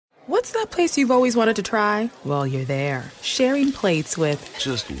What's that place you've always wanted to try? Well, you're there, sharing plates with...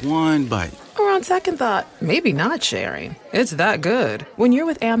 Just one bite. Or on second thought, maybe not sharing. It's that good. When you're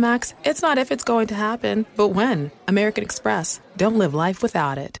with Amex, it's not if it's going to happen, but when. American Express. Don't live life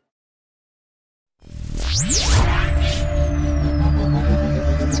without it.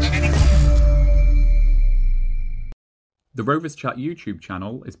 The Rovers Chat YouTube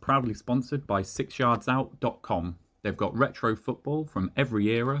channel is proudly sponsored by 6yardsout.com. They've got retro football from every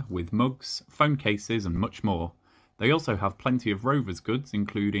era with mugs, phone cases and much more. They also have plenty of Rovers goods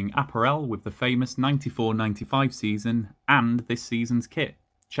including apparel with the famous 94-95 season and this season's kit.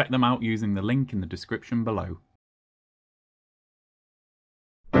 Check them out using the link in the description below.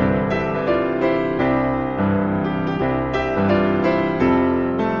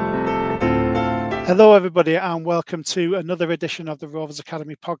 Hello everybody and welcome to another edition of the Rovers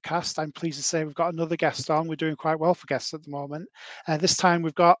Academy podcast. I'm pleased to say we've got another guest on. We're doing quite well for guests at the moment. This time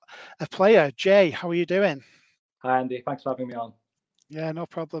we've got a player. Jay, how are you doing? Hi Andy, thanks for having me on. Yeah, no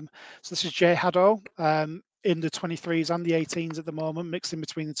problem. So this is Jay Haddow in the 23s and the 18s at the moment, mixed in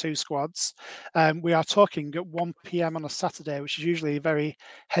between the two squads. We are talking at 1 p.m. on a Saturday, which is usually a very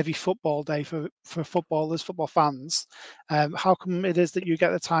heavy football day for footballers, football fans. How come it is that you get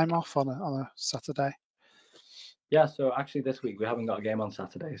the time off on a Saturday? Yeah, so actually this week we haven't got a game on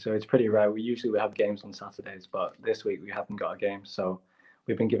Saturday, so it's pretty rare. We usually have games on Saturdays, but this week we haven't got a game, so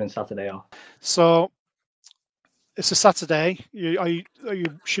we've been given Saturday off. So it's a Saturday.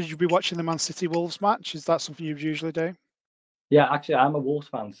 Should you be watching the Man City Wolves match? Is that something you usually do? Yeah, actually I'm a Wolves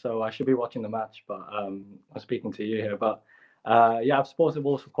fan, so I should be watching the match, but I'm speaking to you here. But yeah, I've supported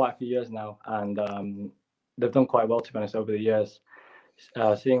Wolves for quite a few years now, and they've done quite well, to be honest, over the years.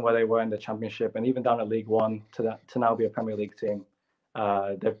 Seeing where they were in the Championship and even down at League One to now be a Premier League team,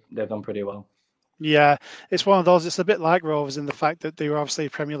 they've done pretty well. Yeah, it's one of those. It's a bit like Rovers in the fact that they were obviously a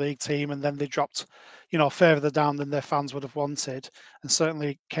Premier League team and then they dropped, further down than their fans would have wanted, and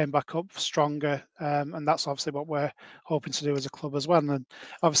certainly came back up stronger. And that's obviously what we're hoping to do as a club as well. And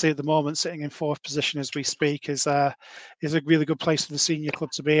obviously at the moment, sitting in fourth position as we speak is a really good place for the senior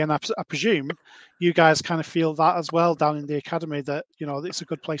club to be. And I presume you guys kind of feel that as well down in the academy, that it's a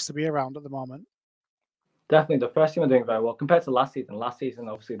good place to be around at the moment. Definitely, the first team are doing very well compared to last season. Last season,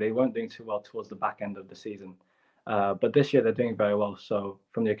 obviously, they weren't doing too well towards the back end of the season. But this year, they're doing very well. So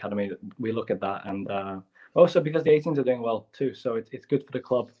from the academy, we look at that. And also because the 18s are doing well too. So it's good for the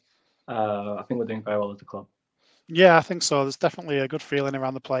club. I think we're doing very well as a club. Yeah, I think so. There's definitely a good feeling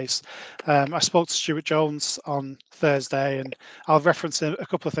around the place. I spoke to Stuart Jones on Thursday, and I'll reference a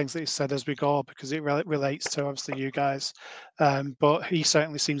couple of things that he said as we go because it relates to obviously you guys. But he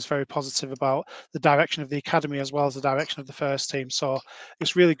certainly seems very positive about the direction of the academy as well as the direction of the first team. So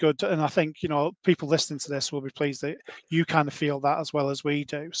it's really good. And I think, people listening to this will be pleased that you kind of feel that as well as we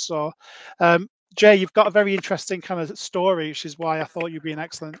do. So, Jay, you've got a very interesting kind of story, which is why I thought you'd be an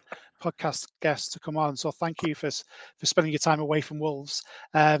excellent podcast guest to come on. So thank you for spending your time away from Wolves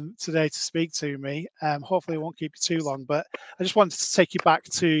today to speak to me. Hopefully it won't keep you too long, but I just wanted to take you back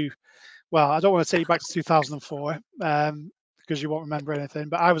to, I don't want to take you back to 2004 because you won't remember anything,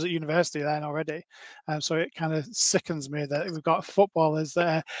 but I was at university then already. So it kind of sickens me that we've got footballers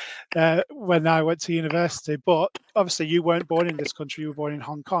there when I went to university. But obviously you weren't born in this country, you were born in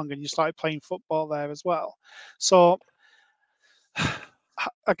Hong Kong and you started playing football there as well. So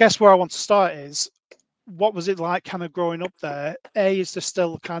I guess where I want to start is, what was it like kind of growing up there? Is there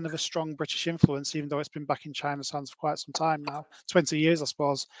still kind of a strong British influence, even though it's been back in China's hands for quite some time now, 20 years, I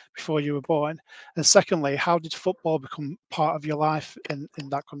suppose, before you were born? And secondly, how did football become part of your life in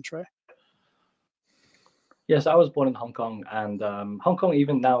that country? Yes, I was born in Hong Kong, and Hong Kong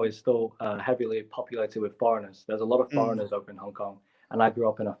even now is still heavily populated with foreigners. There's a lot of foreigners over in Hong Kong, and I grew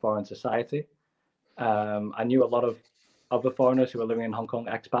up in a foreign society. I knew a lot of other foreigners who were living in Hong Kong,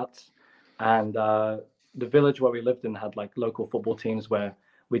 expats, and the village where we lived in had like local football teams where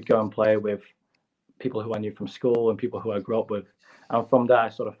we'd go and play with people who I knew from school and people who I grew up with. And from there, I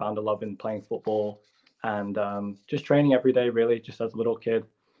sort of found a love in playing football and just training every day, really, just as a little kid,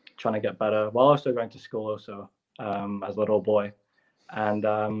 trying to get better while also going to school also as a little boy. And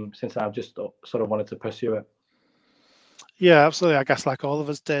since then, I've just sort of wanted to pursue it. Yeah, absolutely. I guess like all of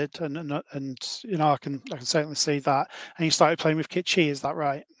us did, and I can certainly see that. And you started playing with Kitchee, is that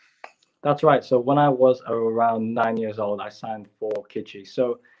right? That's right. So when I was around 9 years old, I signed for Kitchee.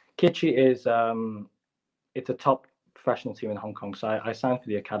 So Kitchee is it's a top professional team in Hong Kong. So I signed for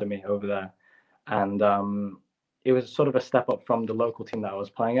the academy over there, and it was sort of a step up from the local team that I was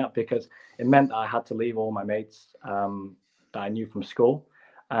playing at because it meant that I had to leave all my mates that I knew from school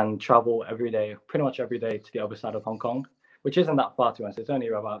and travel every day, pretty much every day, to the other side of Hong Kong which isn't that far to us. It's only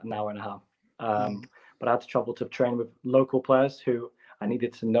about an hour and a half. But I had to travel to train with local players who I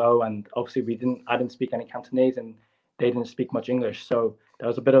needed to know, and obviously I didn't speak any Cantonese, and they didn't speak much English, so there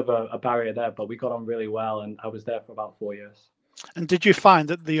was a bit of a barrier there. But we got on really well, and I was there for about 4 years. And did you find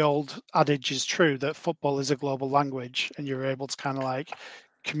that the old adage is true that football is a global language, and you were able to kind of like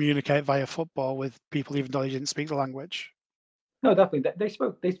communicate via football with people even though they didn't speak the language? No, definitely. They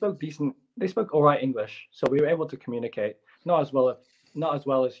spoke decent. They spoke all right English, so we were able to communicate. Not as well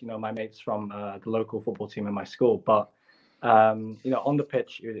as my mates from the local football team in my school, but on the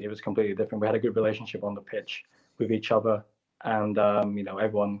pitch it was completely different. We had a good relationship on the pitch with each other, and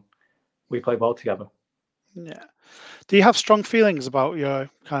everyone, we played well together. Yeah. Do you have strong feelings about your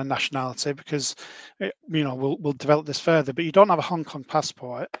kind of nationality? Because we'll develop this further, but you don't have a Hong Kong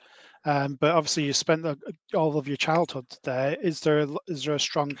passport. But obviously you spent all of your childhood there. Is there a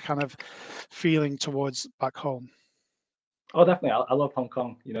strong kind of feeling towards back home? Oh, definitely. I love Hong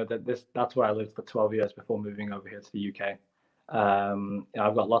Kong. That's where I lived for 12 years before moving over here to the UK.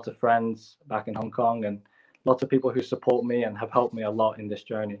 I've got lots of friends back in Hong Kong, and lots of people who support me and have helped me a lot in this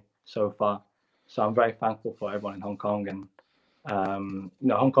journey so far. So I'm very thankful for everyone in Hong Kong, and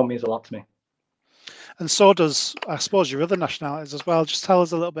Hong Kong means a lot to me. And so does, I suppose, your other nationalities as well. Just tell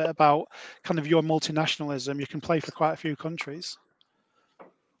us a little bit about kind of your multinationalism. You can play for quite a few countries.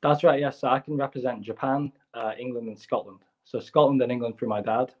 That's right, yes. So I can represent Japan, England, and Scotland. So Scotland and England through my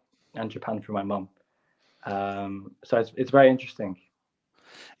dad, and Japan through my mum. So it's very interesting.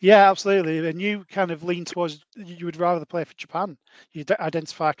 Yeah, absolutely. And you kind of lean towards, you would rather play for Japan. You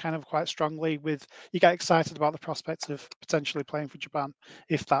identify kind of quite strongly with, you get excited about the prospect of potentially playing for Japan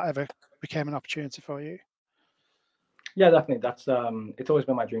if that ever became an opportunity for you. Yeah, definitely. That's it's always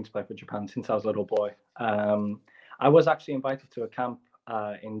been my dream to play for Japan since I was a little boy. I was actually invited to a camp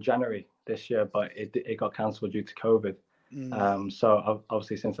in January this year, but it got cancelled due to COVID. So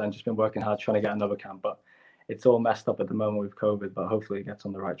obviously since then, just been working hard trying to get another camp, but it's all messed up at the moment with COVID, but hopefully it gets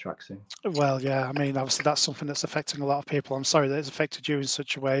on the right track soon. Well, yeah, I mean, obviously that's something that's affecting a lot of people. I'm sorry that it's affected you in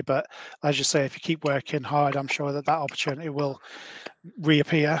such a way, but as you say, if you keep working hard, I'm sure that opportunity will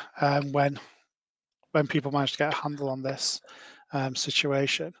reappear when people manage to get a handle on this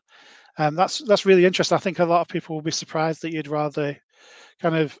situation. That's really interesting. I think a lot of people will be surprised that you'd rather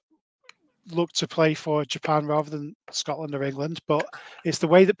kind of look to play for Japan rather than Scotland or England, but it's the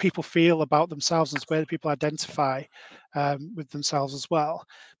way that people feel about themselves and the way that people identify with themselves as well.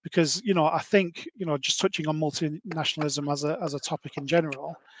 Because I think just touching on multinationalism as a topic in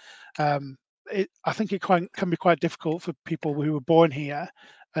general, I think it can be quite difficult for people who were born here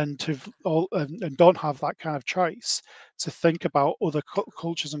and and don't have that kind of choice to think about other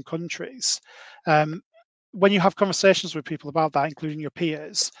cultures and countries. When you have conversations with people about that, including your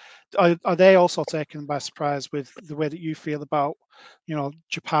peers, are they also taken by surprise with the way that you feel about,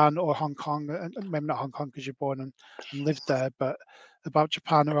 Japan or Hong Kong, and maybe not Hong Kong because you're born and lived there, but about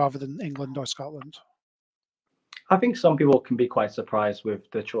Japan rather than England or Scotland? I think some people can be quite surprised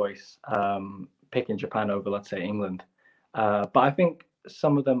with the choice, picking Japan over, let's say, England. But I think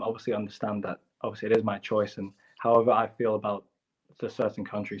some of them obviously understand that obviously it is my choice, and however I feel about the certain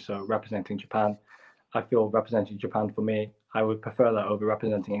country, so representing Japan, I feel representing Japan for me, I would prefer that over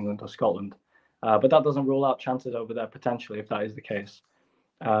representing England or Scotland. But that doesn't rule out chances over there potentially if that is the case.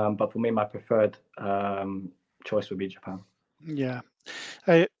 But for me, my preferred choice would be Japan. Yeah.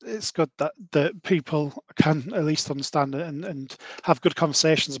 It's good that people can at least understand it and have good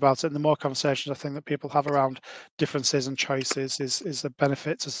conversations about it. And the more conversations I think that people have around differences and choices is a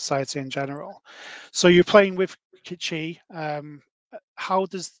benefit to society in general. So you're playing with Kitchee.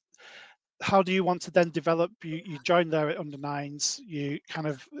 How do you want to then develop? You joined there at under nines, you kind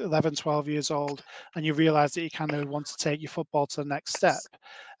of 11, 12 years old, and you realize that you kind of want to take your football to the next step.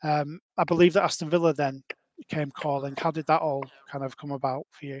 I believe that Aston Villa then came calling. How did that all kind of come about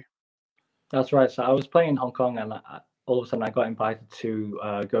for you? That's right. So I was playing in Hong Kong, and all of a sudden I got invited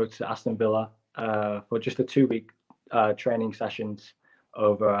to go to Aston Villa for just a 2-week training sessions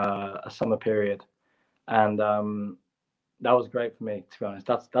over a summer period, and that was great for me, to be honest.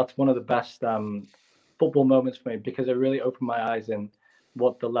 That's one of the best football moments for me because it really opened my eyes in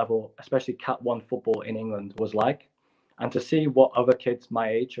what the level, especially Cat 1 football in England, was like, and to see what other kids my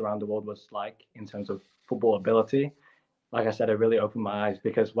age around the world was like in terms of football ability. Like I said, it really opened my eyes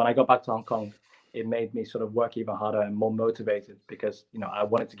because when I got back to Hong Kong, it made me sort of work even harder and more motivated because I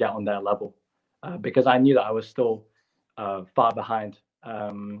wanted to get on their level because I knew that I was still far behind.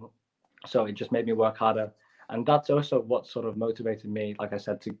 So it just made me work harder, and that's also what sort of motivated me, like I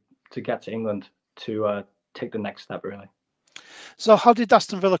said, to get to England to take the next step, really. So how did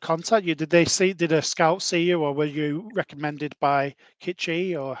Aston Villa contact you? Did a scout see you, or were you recommended by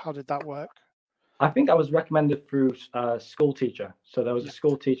Kitchee, or how did that work? I think I was recommended through a school teacher. So there was a Yeah.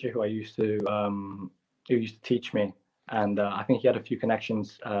 school teacher who used to teach me, and I think he had a few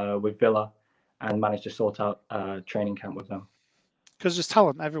connections with Villa, and managed to sort out a training camp with them. Because there's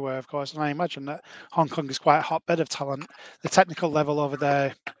talent everywhere, of course, and I imagine that Hong Kong is quite a hotbed of talent. The technical level over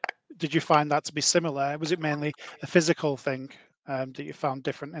there, did you find that to be similar? Was it mainly a physical thing that you found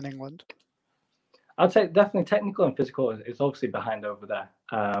different in England? I'd say definitely technical and physical is obviously behind over there.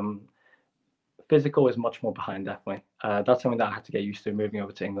 Physical is much more behind, definitely. That's something that I had to get used to moving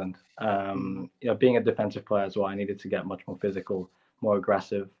over to England. Being a defensive player as well, I needed to get much more physical, more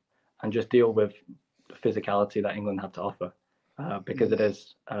aggressive, and just deal with the physicality that England had to offer, because it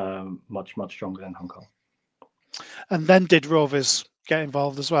is much stronger than Hong Kong. And then did Rovers get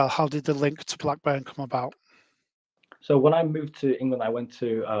involved as well? How did the link to Blackburn come about? So when I moved to England, I went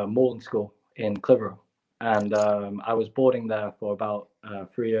to Morland School in Clitheroe, and I was boarding there for about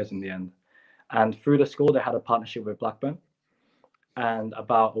 3 years in the end. And through the school, they had a partnership with Blackburn. And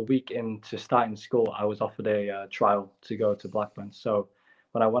about a week into starting school, I was offered a trial to go to Blackburn. So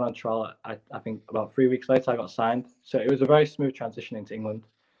when I went on trial, I think about 3 weeks later, I got signed. So it was a very smooth transition into England,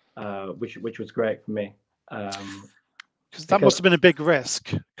 which was great for me. Because that must have been a big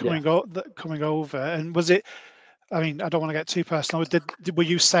risk Yeah. coming over. And was it? I mean, I don't want to get too personal. Were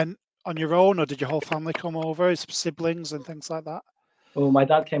you sent on your own, or did your whole family come over, his siblings and things like that? Well, my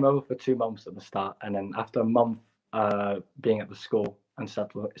dad came over for 2 months at the start, and then after a month being at the school and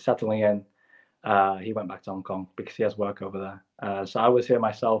settling in, he went back to Hong Kong because he has work over there. So I was here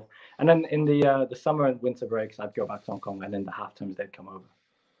myself, and then in the summer and winter breaks, I'd go back to Hong Kong, and in the half terms, they'd come over.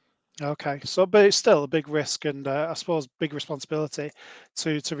 Okay, so but it's still a big risk and I suppose big responsibility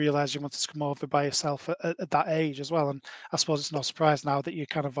to realise you wanted to come over by yourself at that age as well. And I suppose it's no surprise now that you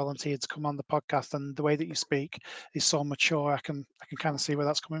kind of volunteered to come on the podcast, and the way that you speak is so mature. I can kind of see where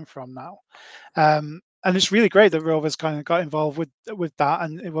that's coming from now. And it's really great that Rovers kind of got involved with that,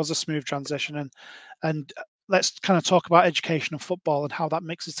 and it was a smooth transition. And let's kind of talk about education and football and how that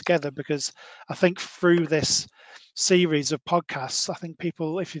mixes together, because I think through this series of podcasts, I think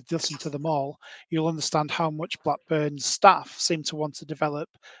people, if you've listened to them all, you'll understand how much Blackburn's staff seem to want to develop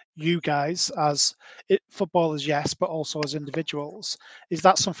you guys as footballers, yes, but also as individuals. Is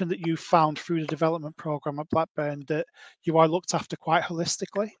that something that you found through the development program at Blackburn, that you are looked after quite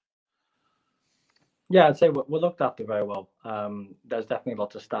holistically? Yeah, I'd say we're looked after very well. There's definitely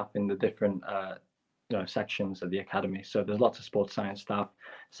lots of staff in the different sections of the academy. So there's lots of sports science staff,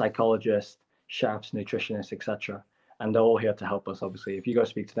 psychologists, chefs, nutritionists, etc. And they're all here to help us. Obviously, if you go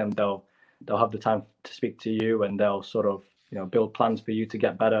speak to them, they'll have the time to speak to you, and they'll sort of build plans for you to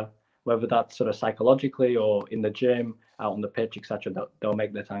get better, whether that's sort of psychologically or in the gym, out on the pitch, etc. They'll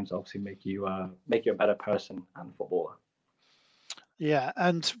make the time to obviously make you a better person and footballer. Yeah,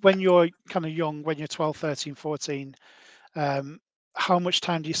 and when you're kind of young, when you're 12, 13, 14, how much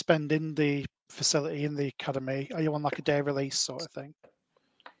time do you spend in the facility, in the academy? Are you on like a day release sort of thing?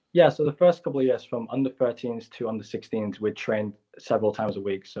 Yeah, so the first couple of years from under 13s to under 16s, we'd train several times a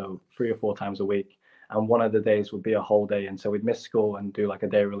week, so 3 or 4 times a week. And one of the days would be a whole day. And so we'd miss school and do like a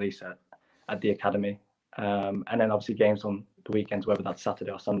day release at the academy. And then obviously games on the weekends, whether that's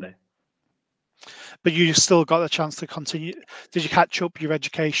Saturday or Sunday. But you still got the chance to continue. Did you catch up your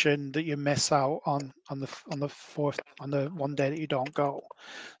education that you miss out on the one day that you don't go?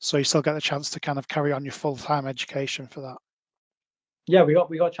 So you still get the chance to kind of carry on your full-time education for that. Yeah, we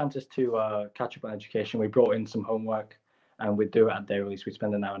got chances to catch up on education. We brought in some homework, and we'd do it at day release. We'd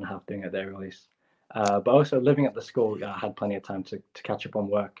spend an hour and a half doing it at day release. But also living at the school, I had plenty of time to catch up on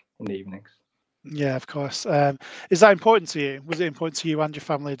work in the evenings. Yeah, of course. Is that important to you? Was it important to you and your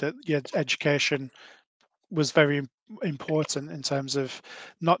family that your education was very important in terms of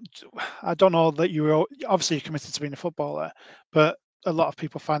not? I don't know that you were obviously you're committed to being a footballer, but a lot of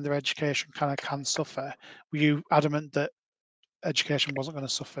people find their education kind of can suffer. Were you adamant that education wasn't going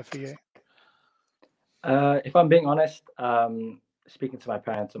to suffer for you? If I'm being honest, speaking to my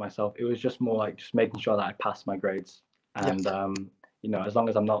parents and myself, it was just more like just making sure that I passed my grades, and as long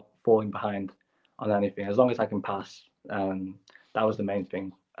as I'm not falling behind on anything, as long as I can pass, that was the main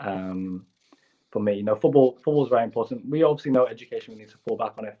thing for me. Football is very important. We obviously know education, we need to fall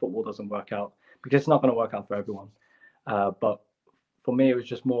back on it. Football doesn't work out because it's not going to work out for everyone. But for me, it was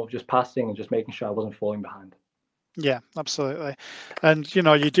just more of just passing and just making sure I wasn't falling behind. Yeah, absolutely. And,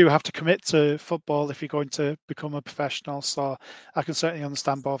 you do have to commit to football if you're going to become a professional. So I can certainly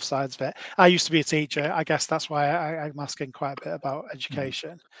understand both sides of it. I used to be a teacher. I guess that's why I'm asking quite a bit about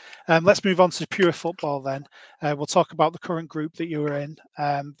education. Let's move on to pure football then. We'll talk about the current group that you were in,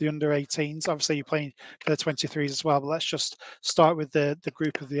 the under-18s. Obviously, you're playing for the 23s as well, but let's just start with the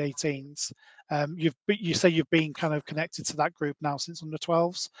group of the 18s. You say you've been kind of connected to that group now since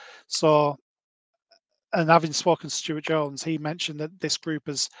under-12s. So, and having spoken to Stuart Jones, he mentioned that this group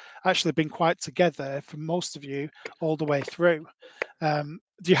has actually been quite together for most of you all the way through. Do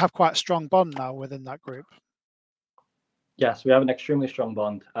you have quite a strong bond now within that group? Yes, we have an extremely strong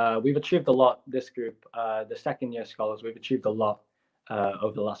bond. We've achieved a lot, this group, the second year scholars, we've achieved a lot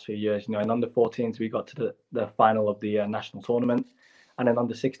over the last few years. In under 14s, we got to the final of the national tournament. And then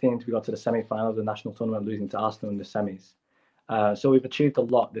under 16s, we got to the semi-final of the national tournament, losing to Arsenal in the semis. So we've achieved a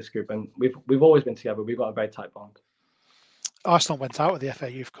lot, this group, and we've always been together. We've got a very tight bond. Arsenal went out of the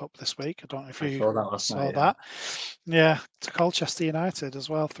FA Youth Cup this week. I don't know if you saw that last saw night, that. Yeah, to Colchester United as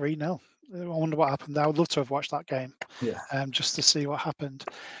well, 3-0. I wonder what happened there. I would love to have watched that game. Yeah. Just to see what happened.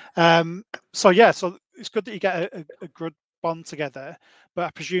 So it's good that you get a good bond together, but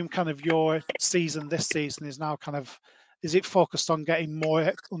I presume kind of your season this season is now kind of, is it focused on getting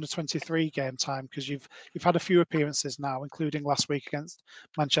more under 23 game time? Because you've had a few appearances now, including last week against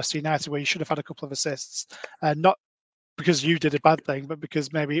Manchester United, where you should have had a couple of assists, not because you did a bad thing, but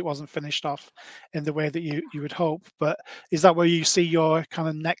because maybe it wasn't finished off in the way that you would hope. But is that where you see your kind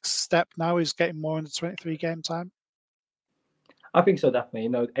of next step now, is getting more under 23 game time? I think so, definitely.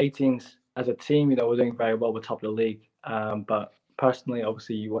 18s as a team, we're doing very well. We're top of the league. But personally,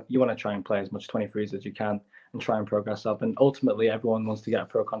 obviously, you want to try and play as much 23s as you can and try and progress up. And ultimately, everyone wants to get a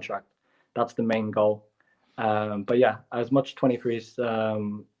pro contract. That's the main goal. But yeah, as much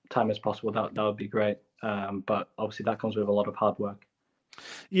 23s time as possible, that would be great. But obviously, that comes with a lot of hard work.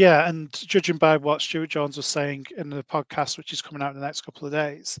 Yeah, and judging by what Stuart Jones was saying in the podcast, which is coming out in the next couple of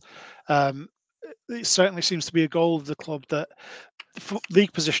days, it certainly seems to be a goal of the club that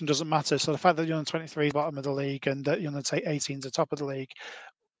league position doesn't matter. So the fact that you're on 23 bottom of the league and that you're on 18s the top of the league,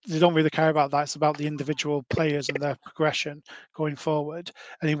 they don't really care about that. It's about the individual players and their progression going forward.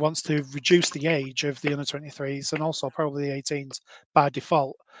 And he wants to reduce the age of the under 23s and also probably the 18s by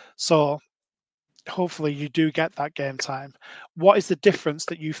default. So hopefully you do get that game time. What is the difference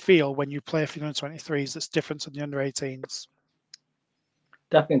that you feel when you play for the under 23s that's different than the under 18s?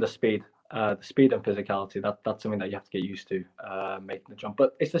 Definitely the speed. The speed and physicality, that's something that you have to get used to, making the jump.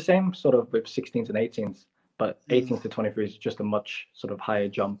 But it's the same sort of with 16s and 18s, but 18s to 23s is just a much sort of higher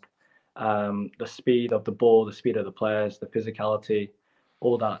jump. The speed of the ball, the speed of the players, the physicality,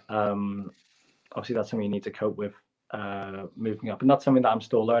 all that. Obviously, that's something you need to cope with moving up, and that's something that I'm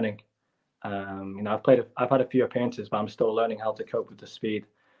still learning. I've had a few appearances, but I'm still learning how to cope with the speed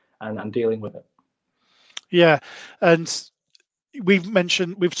and dealing with it. Yeah, and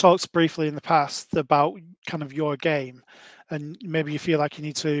we've talked briefly in the past about kind of your game, and maybe you feel like you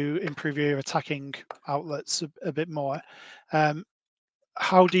need to improve your attacking outlets a bit more.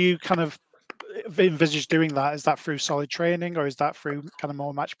 How do you kind of envisage doing that? Is that through solid training, or is that through kind of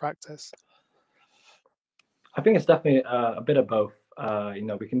more match practice? I think it's definitely a bit of both.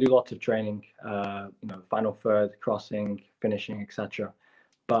 We can do lots of training, final third, crossing, finishing, etc.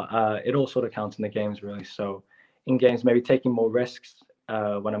 But it all sort of counts in the games, really. So in games, maybe taking more risks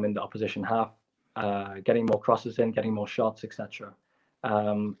when I'm in the opposition half, getting more crosses in, getting more shots, etc.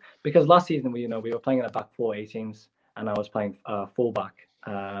 Because last season we were playing in a back four 18s, and I was playing fullback,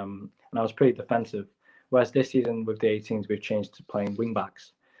 and I was pretty defensive. Whereas this season with the 18s, we've changed to playing wing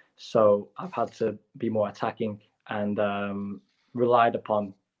backs. So I've had to be more attacking and relied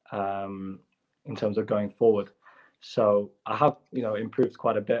upon in terms of going forward. So I have, improved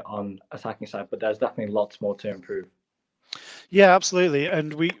quite a bit on attacking side, but there's definitely lots more to improve. Yeah, absolutely.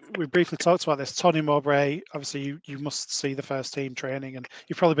 And we briefly talked about this. Tony Mowbray, obviously you must see the first team training, and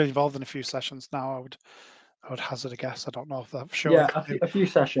you've probably been involved in a few sessions now. I would hazard a guess. I don't know if I'm sure. Yeah, a few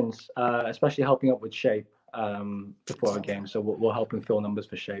sessions, especially helping up with shape before a game. So we'll help him fill numbers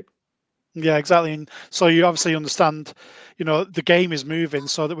for shape. Yeah, exactly. And so you obviously understand, the game is moving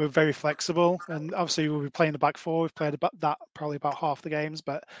so that we're very flexible. And obviously we'll be playing the back four. We've played about that probably about half the games,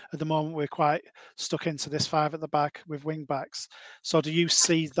 but at the moment we're quite stuck into this five at the back with wing backs. So do you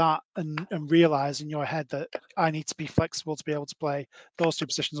see that and realize in your head that I need to be flexible to be able to play those two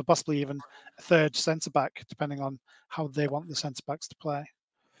positions, or possibly even a third centre back, depending on how they want the centre backs to play?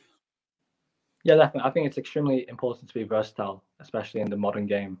 Yeah, definitely. I think it's extremely important to be versatile, especially in the modern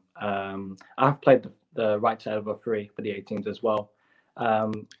game. I've played the right side of a three for the 18s as well.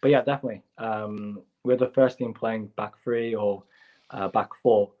 But yeah, definitely. we're the first team playing back three or back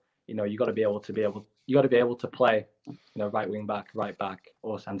four. You got to be able to play, right wing back, right back,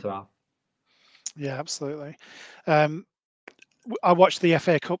 or centre half. Yeah, absolutely. I watched the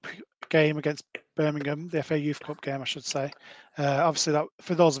FA Cup game against Birmingham, the FA Youth Cup game, I should say. Obviously, that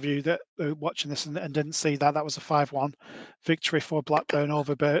for those of you that are watching this and didn't see that, that was a 5-1 victory for Blackburn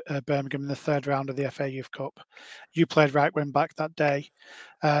over Birmingham in the third round of the FA Youth Cup. You played right wing back that day.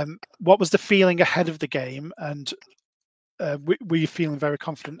 What was the feeling ahead of the game, and were you feeling very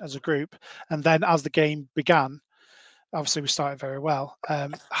confident as a group? And then as the game began, obviously we started very well.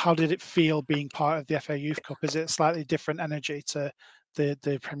 How did it feel being part of the FA Youth Cup? Is it a slightly different energy to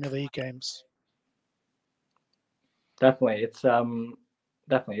the Premier League games? Definitely, it's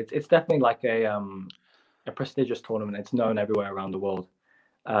definitely like a prestigious tournament. It's known everywhere around the world.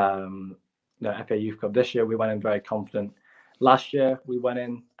 The FA Youth Cup this year, we went in very confident. Last year, we went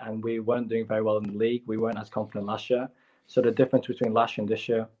in and we weren't doing very well in the league. We weren't as confident last year. So the difference between last year and this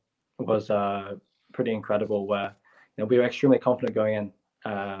year was pretty incredible. Where we were extremely confident going in,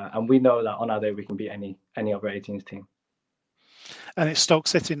 and we know that on our day we can beat any other 18s team. And it's Stoke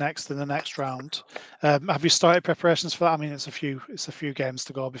City next in the next round. Have you started preparations for that? I mean, it's a few games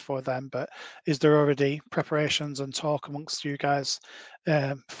to go before then, but is there already preparations and talk amongst you guys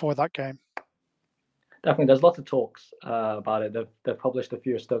for that game? Definitely, there's lots of talks about it. They've published a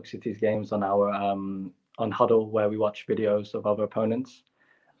few of Stoke City's games on our on Haddow, where we watch videos of other opponents.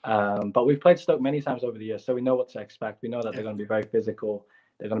 But we've played Stoke many times over the years, so we know what to expect. We know that they're going to be very physical,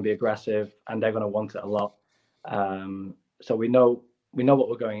 they're going to be aggressive, and they're going to want it a lot. So we know what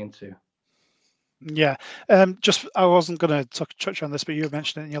we're going into. Yeah. I wasn't going to touch on this, but you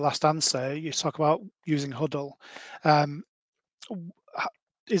mentioned it in your last answer. You talk about using Haddow.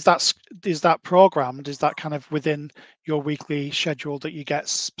 Is that programmed? Is that kind of within your weekly schedule that you get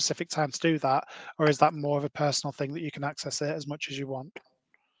specific time to do that, or is that more of a personal thing that you can access it as much as you want?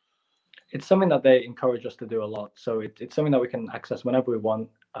 It's something that they encourage us to do a lot. So it's something that we can access whenever we want.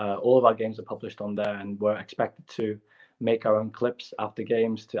 All of our games are published on there, and we're expected to make our own clips after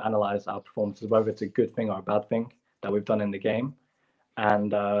games to analyze our performances, whether it's a good thing or a bad thing that we've done in the game.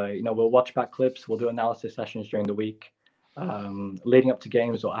 And we'll watch back clips. We'll do analysis sessions during the week, leading up to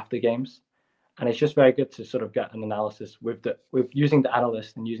games or after games. And it's just very good to sort of get an analysis with using the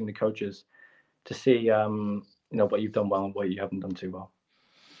analysts and using the coaches to see what you've done well and what you haven't done too well.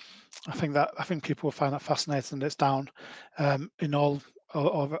 I think people will find that fascinating. It's down in all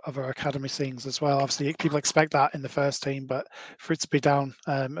of our academy scenes as well. Obviously, people expect that in the first team, but for it to be down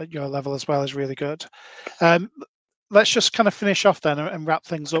at your level as well is really good. Let's just kind of finish off then and wrap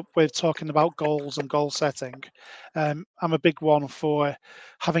things up with talking about goals and goal setting. I'm a big one for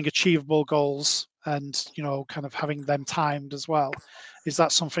having achievable goals and kind of having them timed as well. Is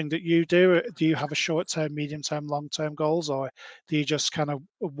that something that you do? Do you have a short-term, medium-term, long-term goals, or do you just kind of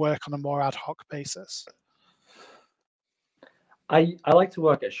work on a more ad hoc basis? I like to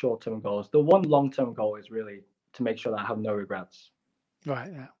work at short-term goals. The one long-term goal is really to make sure that I have no regrets.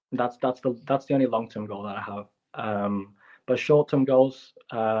 Right. Yeah. That's the only long-term goal that I have. But short-term goals,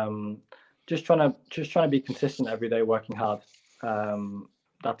 just trying to be consistent every day, working hard.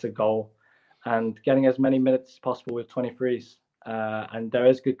 That's a goal, and getting as many minutes as possible with 23s. And there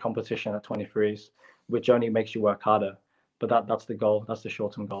is good competition at 23s, which only makes you work harder. But that's the goal. That's the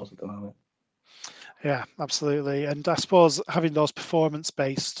short-term goals at the moment. Yeah, absolutely. And I suppose having those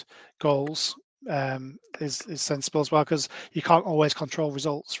performance-based goals is sensible as well, because you can't always control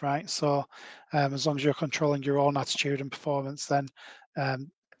results, right? So as long as you're controlling your own attitude and performance, then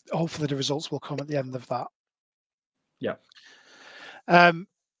hopefully the results will come at the end of that. Yeah.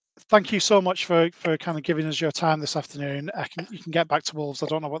 Thank you so much for kind of giving us your time this afternoon. You can get back to Wolves. I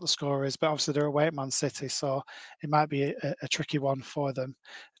don't know what the score is, but obviously they're away at Man City, so it might be a tricky one for them,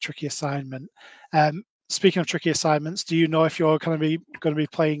 a tricky assignment. Speaking of tricky assignments, do you know if you're going to be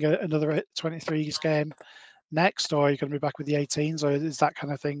playing another 23s game next, or are you going to be back with the 18s, or is that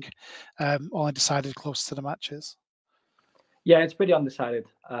kind of thing only decided close to the matches? Yeah, it's pretty undecided.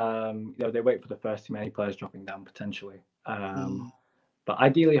 They wait for the first team, any players dropping down potentially. But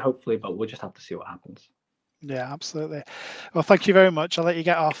ideally, hopefully, but we'll just have to see what happens. Yeah, absolutely. Well, thank you very much. I'll let you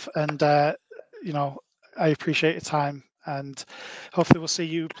get off, and I appreciate your time, and hopefully we'll see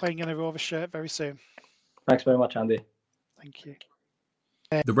you playing in a Rovers shirt very soon. Thanks very much, Andy. Thank you.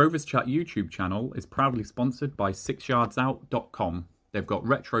 The Rovers Chat YouTube channel is proudly sponsored by 6yardsout.com. They've got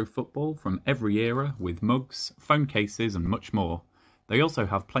retro football from every era with mugs, phone cases and much more. They also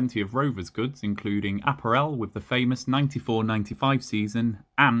have plenty of Rovers goods, including apparel with the famous 94-95 season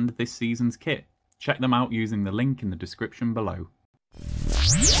and this season's kit. Check them out using the link in the description below.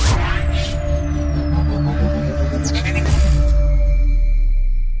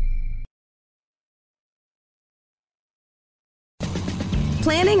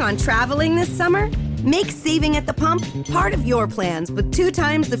 Planning on traveling this summer? Make saving at the pump part of your plans with 2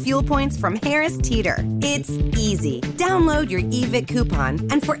 times the fuel points from Harris Teeter. It's easy. Download your eVic coupon,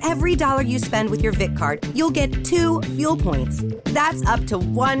 and for every $1 you spend with your Vic card, you'll get 2 fuel points. That's up to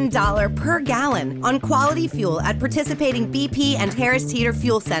 $1 per gallon on quality fuel at participating BP and Harris Teeter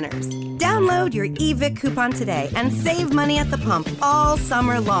fuel centers. Download your eVic coupon today and save money at the pump all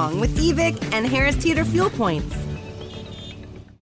summer long with eVic and Harris Teeter fuel points.